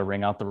 you got to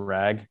wring out the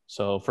rag.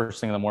 So first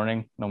thing in the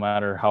morning, no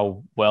matter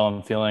how well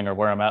I'm feeling or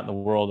where I'm at in the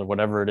world or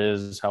whatever it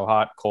is, how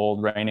hot,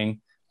 cold,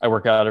 raining, I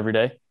work out every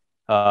day.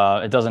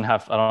 It doesn't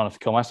have, I don't have to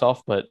kill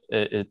myself, but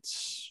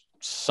there's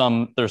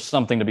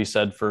something to be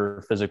said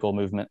for physical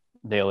movement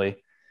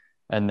daily.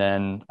 And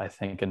then I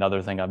think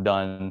another thing I've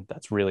done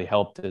that's really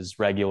helped is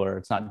regular,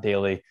 it's not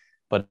daily,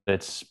 but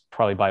it's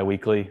probably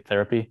biweekly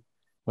therapy,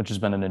 which has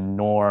been an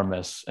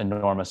enormous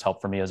help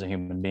for me as a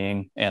human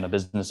being and a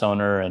business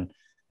owner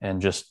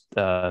and just,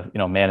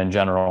 man in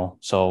general.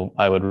 So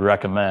I would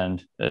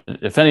recommend,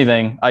 if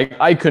anything,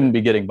 I couldn't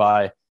be getting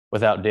by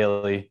without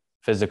daily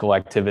physical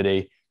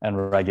activity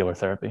and regular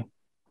therapy.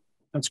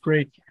 That's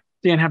great.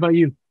 Dan, how about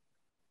you?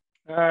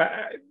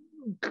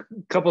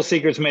 Couple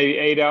secrets, maybe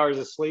 8 hours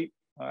of sleep.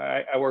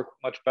 I work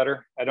much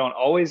better. I don't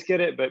always get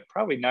it, but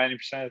probably 90%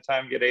 of the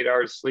time get 8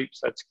 hours of sleep.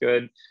 So that's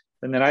good.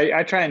 And then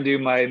I try and do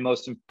my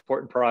most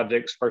important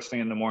projects first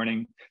thing in the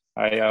morning.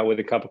 With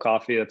a cup of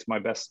coffee, that's my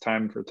best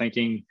time for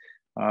thinking.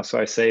 So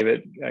I save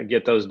it, I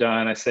get those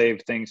done. I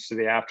save things to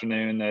the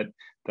afternoon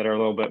that are a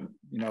little bit,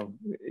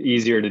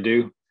 easier to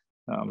do.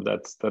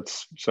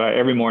 That's so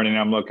every morning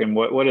I'm looking,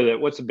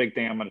 what's the big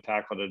thing I'm going to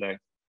tackle today?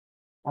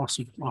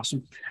 Awesome.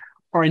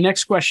 All right,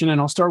 next question. And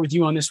I'll start with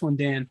you on this one,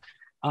 Dan.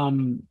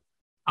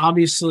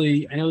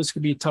 Obviously, I know this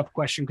could be a tough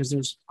question because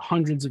there's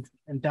hundreds of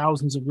and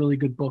thousands of really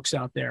good books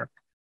out there.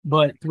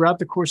 But throughout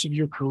the course of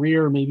your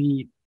career,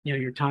 maybe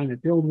your time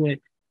at BuildWitt,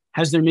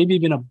 has there maybe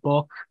been a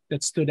book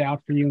that stood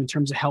out for you in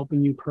terms of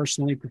helping you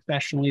personally,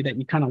 professionally, that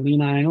you kind of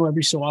lean on? I know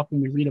every so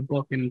often we read a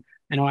book, and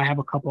I know I have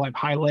a couple. I've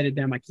highlighted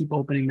them. I keep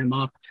opening them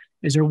up.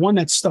 Is there one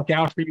that stuck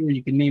out for you, or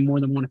you can name more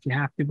than one if you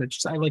have to? But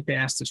I like to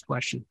ask this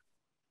question.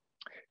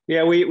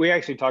 Yeah, we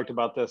actually talked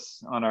about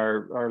this on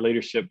our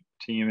leadership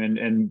team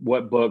and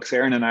what books.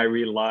 Aaron and I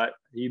read a lot.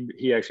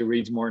 He actually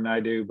reads more than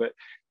I do, but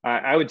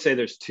I would say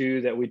there's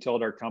two that we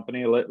told our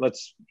company,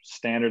 let's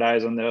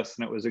standardize on this.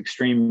 And it was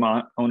Extreme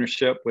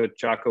Ownership with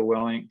Jocko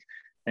Willink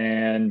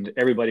and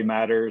Everybody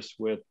Matters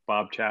with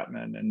Bob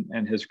Chapman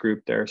and his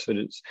group there. So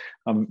it's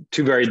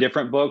two very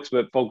different books,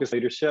 but focus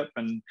leadership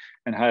and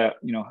how,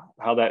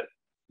 how that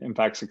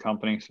impacts the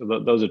company.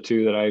 So those are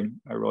two that I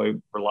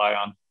really rely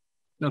on.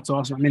 That's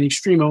awesome. I mean,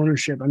 extreme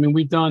ownership. I mean,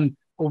 we've done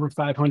over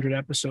 500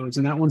 episodes,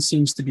 and that one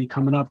seems to be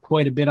coming up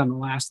quite a bit on the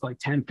last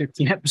 10,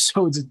 15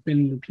 episodes. It's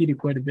been repeated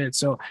quite a bit.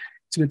 So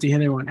it's good to hear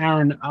that one.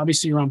 Aaron,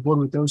 obviously you're on board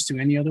with those two.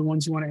 Any other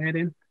ones you want to add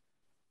in?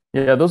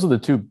 Yeah, those are the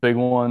two big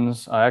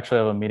ones. I actually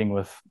have a meeting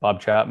with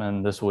Bob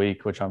Chapman this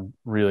week, which I'm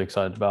really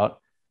excited about.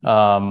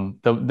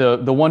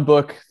 The one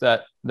book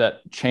that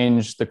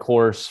changed the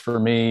course for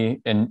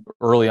me and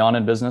early on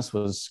in business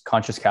was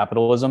Conscious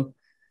Capitalism.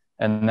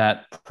 And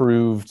that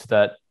proved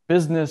that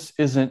business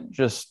isn't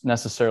just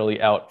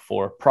necessarily out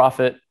for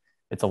profit.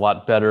 It's a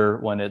lot better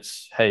when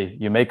it's, hey,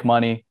 you make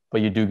money,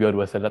 but you do good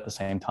with it at the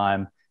same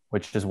time,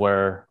 which is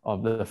where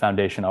the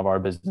foundation of our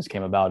business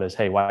came about is,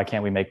 hey, why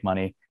can't we make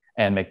money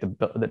and make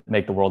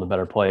the world a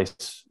better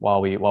place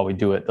while we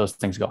do it? Those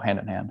things go hand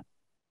in hand.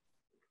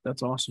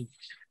 That's awesome.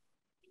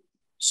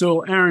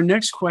 So Aaron,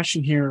 next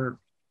question here.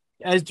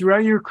 As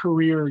throughout your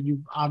career,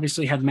 you've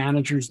obviously had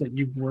managers that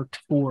you've worked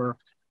for.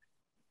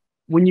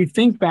 When you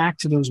think back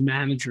to those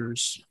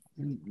managers,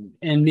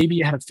 and maybe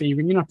you had a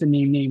favorite, you don't have to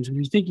name names,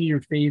 when you think of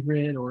your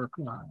favorite or a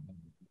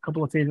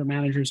couple of favorite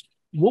managers,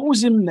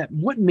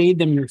 what made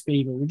them your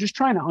favorite? We're just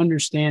trying to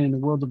understand in the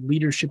world of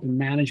leadership and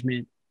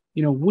management,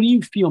 what do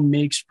you feel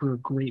makes for a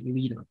great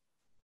leader?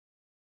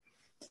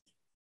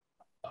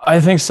 I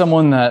think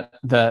someone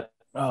that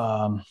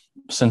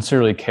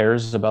sincerely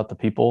cares about the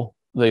people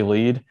they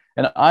lead.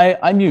 And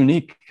I'm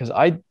unique because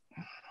I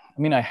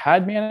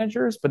had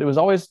managers, but it was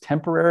always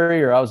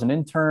temporary, or I was an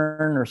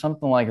intern or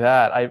something like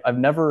that. I've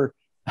never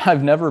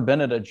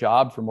been at a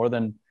job for more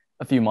than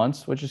a few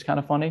months, which is kind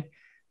of funny.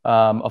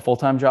 A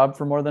full-time job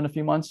for more than a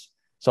few months.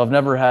 So I've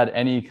never had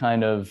any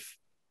kind of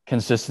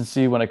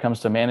consistency when it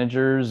comes to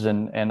managers.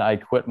 And I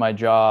quit my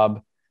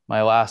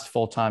last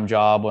full-time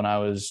job when I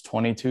was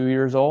 22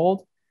 years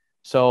old.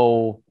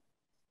 So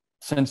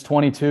since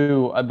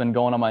 22, I've been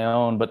going on my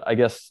own. But I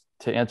guess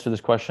to answer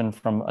this question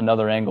from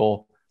another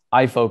angle,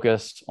 I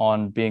focus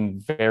on being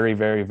very,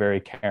 very, very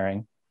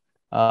caring,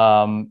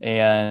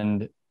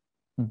 and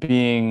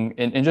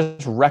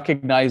just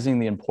recognizing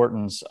the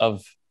importance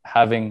of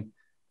having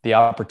the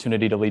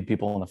opportunity to lead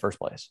people in the first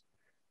place,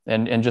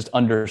 and just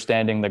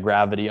understanding the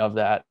gravity of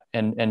that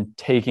and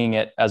taking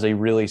it as a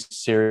really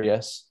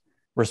serious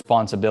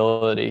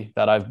responsibility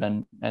that I've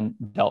been and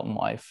dealt in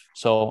life.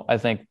 So I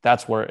think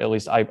that's where at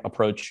least I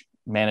approach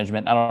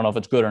management. I don't know if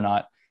it's good or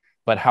not,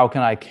 but how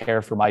can I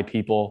care for my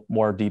people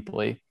more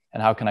deeply?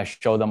 And how can I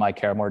show them I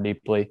care more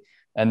deeply?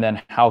 And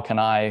then how can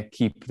I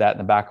keep that in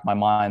the back of my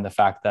mind, the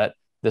fact that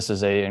this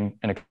is an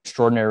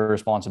extraordinary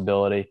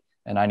responsibility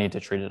and I need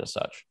to treat it as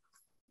such.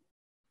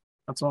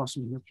 That's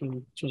awesome. That's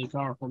really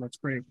powerful. That's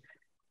great.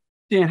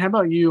 Dan, how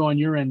about you on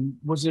your end?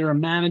 Was there a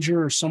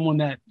manager or someone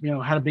that,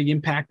 had a big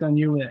impact on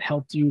you that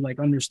helped you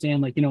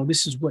understand,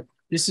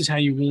 this is how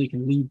you really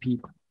can lead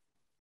people?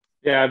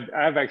 Yeah,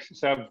 I've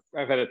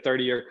had a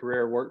 30-year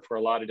career, worked for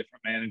a lot of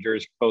different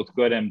managers, both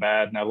good and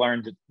bad. And I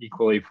learned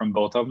equally from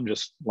both of them,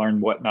 just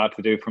learned what not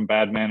to do from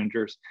bad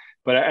managers.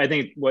 But I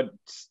think what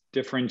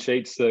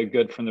differentiates the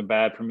good from the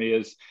bad for me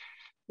is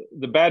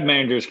the bad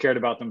managers cared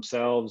about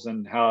themselves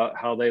and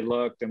how they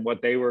looked and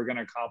what they were going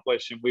to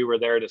accomplish. And we were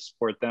there to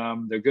support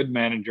them. The good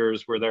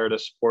managers were there to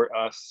support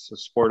us, to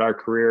support our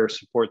career,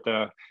 support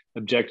the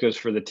objectives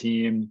for the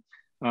team.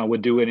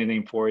 Would do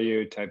anything for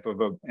you type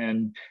of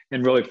and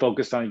really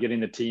focused on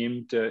getting the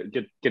team to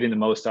getting the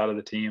most out of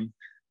the team.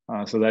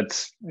 So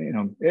that's,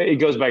 it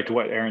goes back to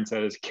what Aaron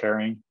said is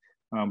caring,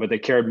 but they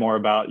cared more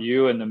about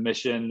you and the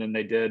mission than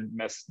they did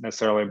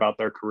necessarily about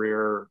their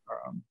career.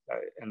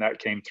 And that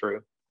came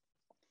through.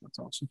 That's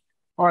awesome.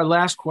 All right,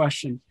 last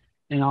question.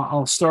 And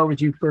I'll start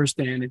with you first,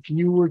 Dan. If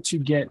you were to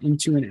get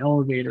into an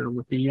elevator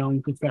with a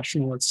young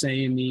professional, let's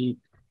say in the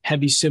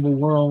heavy civil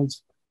world,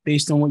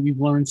 based on what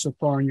you've learned so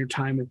far in your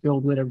time at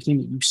BuildWitt, everything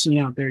that you've seen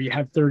out there, you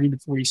have 30 to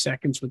 40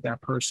 seconds with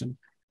that person.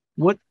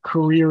 What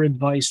career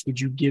advice would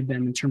you give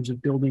them in terms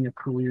of building a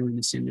career in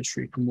this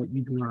industry from what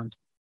you've learned?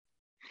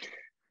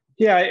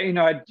 Yeah,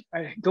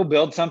 I go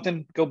build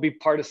something, go be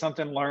part of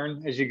something,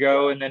 learn as you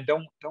go, and then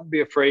don't be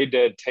afraid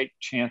to take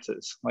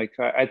chances.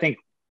 I think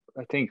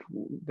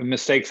the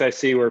mistakes I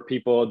see where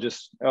people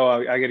just,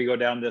 I got to go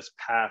down this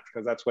path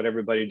because that's what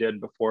everybody did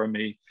before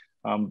me.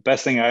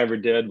 Best thing I ever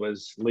did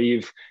was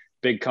leave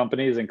big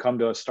companies and come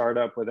to a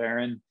startup with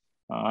Aaron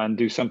and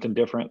do something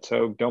different.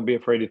 So don't be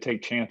afraid to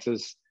take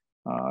chances.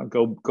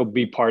 Go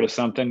be part of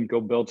something,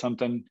 go build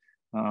something,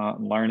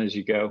 learn as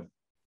you go.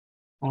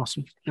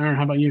 Awesome. Aaron,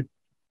 how about you?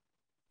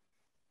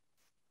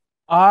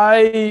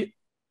 I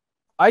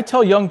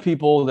tell young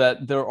people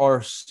that there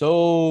are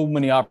so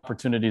many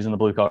opportunities in the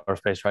blue collar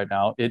space right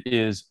now. It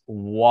is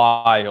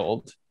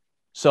wild.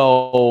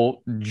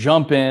 So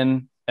jump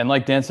in. And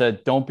like Dan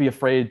said, don't be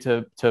afraid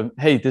to,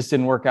 hey, this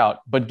didn't work out,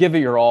 but give it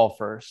your all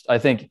first. I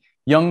think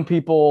young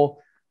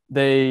people,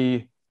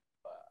 they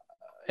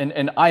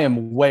and I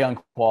am way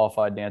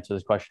unqualified to answer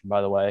this question,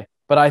 by the way,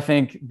 but I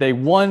think they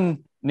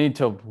need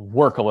to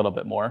work a little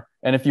bit more.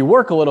 And if you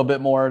work a little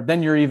bit more,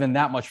 then you're even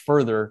that much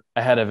further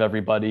ahead of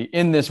everybody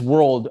in this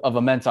world of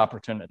immense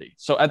opportunity.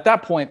 So at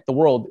that point, the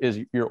world is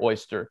your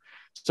oyster.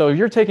 So if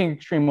you're taking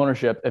extreme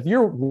ownership, if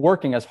you're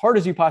working as hard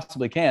as you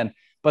possibly can,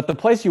 but the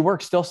place you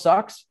work still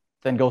sucks,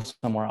 then go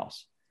somewhere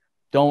else.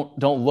 Don't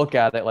look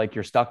at it like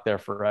you're stuck there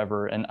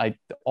forever. And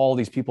all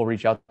these people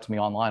reach out to me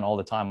online all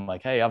the time,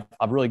 like, hey,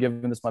 I've really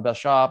given this my best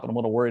shot, but I'm a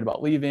little worried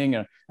about leaving.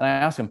 And I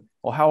ask them,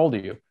 well, how old are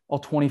you? Oh,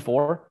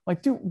 24.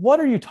 Like, dude,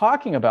 what are you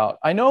talking about?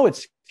 I know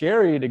it's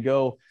scary to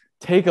go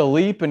take a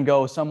leap and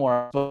go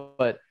somewhere,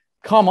 but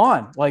come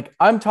on. Like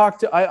I talk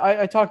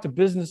to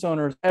business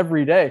owners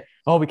every day.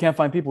 Oh, we can't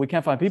find people. We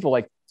can't find people.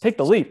 Like, take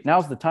the leap.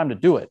 Now's the time to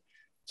do it.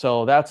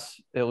 So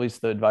that's at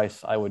least the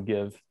advice I would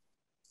give.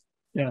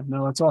 Yeah,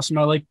 no, that's awesome.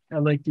 I like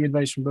the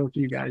advice from both of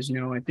you guys. You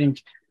know, I think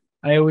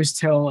I always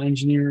tell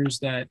engineers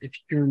that if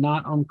you're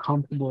not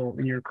uncomfortable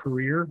in your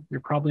career, you're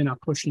probably not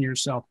pushing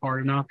yourself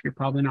hard enough. You're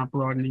probably not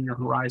broadening your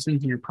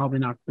horizons, and you're probably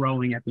not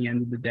growing at the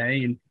end of the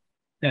day. And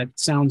that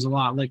sounds a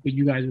lot like what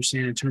you guys are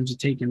saying in terms of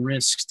taking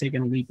risks,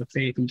 taking a leap of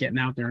faith and getting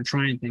out there and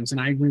trying things.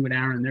 And I agree with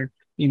Aaron.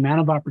 The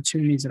amount of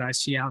opportunities that I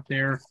see out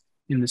there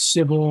in the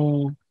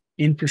civil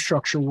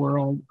infrastructure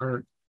world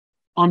are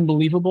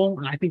unbelievable.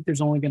 And I think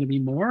there's only going to be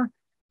more.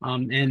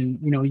 And,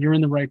 you know, you're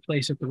in the right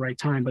place at the right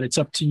time, but it's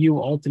up to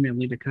you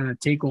ultimately to kind of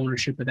take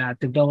ownership of that,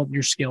 develop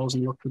your skills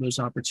and look for those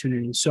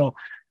opportunities. So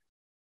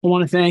I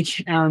want to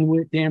thank Aaron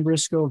Witt, Dan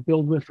Briscoe of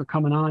BuildWitt for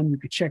coming on. You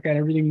can check out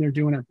everything they're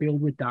doing at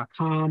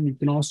buildwitt.com. You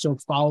can also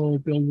follow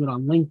BuildWitt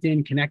on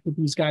LinkedIn, connect with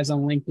these guys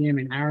on LinkedIn.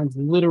 And Aaron's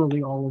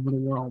literally all over the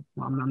world.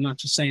 I'm not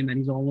just saying that,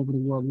 he's all over the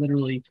world,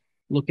 literally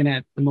looking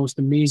at the most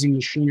amazing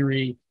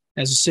machinery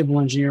as a civil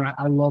engineer.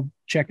 I love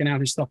checking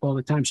out his stuff all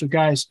the time. So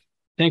guys,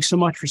 thanks so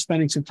much for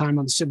spending some time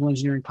on the Civil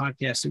Engineering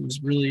Podcast. It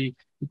was really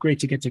great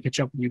to get to catch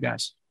up with you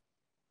guys.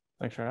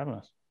 Thanks for having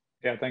us.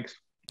 Yeah, thanks.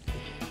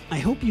 I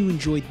hope you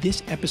enjoyed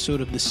this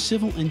episode of the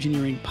Civil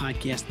Engineering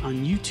Podcast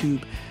on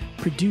YouTube,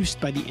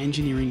 produced by the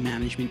Engineering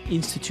Management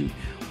Institute.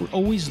 We're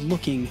always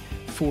looking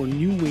for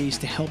new ways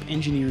to help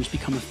engineers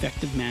become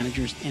effective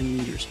managers and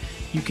leaders.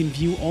 You can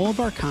view all of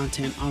our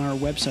content on our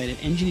website at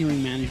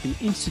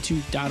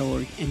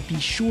engineeringmanagementinstitute.org, and be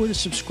sure to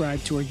subscribe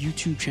to our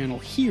YouTube channel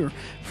here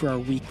for our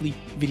weekly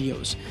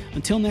videos.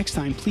 Until next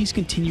time, please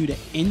continue to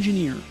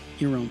engineer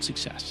your own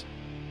success.